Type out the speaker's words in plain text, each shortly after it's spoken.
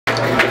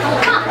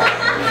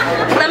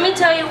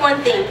tell you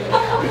one thing,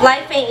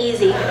 life ain't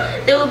easy.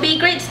 There will be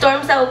great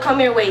storms that will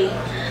come your way.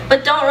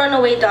 But don't run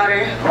away,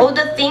 daughter. Oh,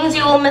 the things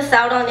you will miss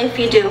out on if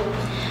you do.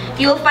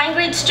 You will find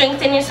great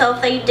strength in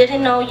yourself that you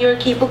didn't know you were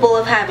capable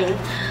of having.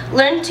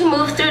 Learn to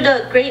move through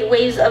the great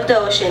waves of the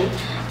ocean.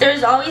 There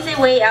is always a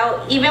way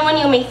out, even when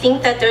you may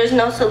think that there is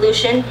no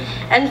solution,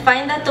 and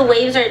find that the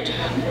waves are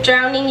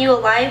drowning you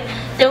alive.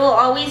 There will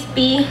always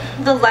be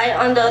the light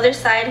on the other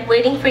side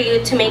waiting for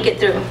you to make it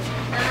through.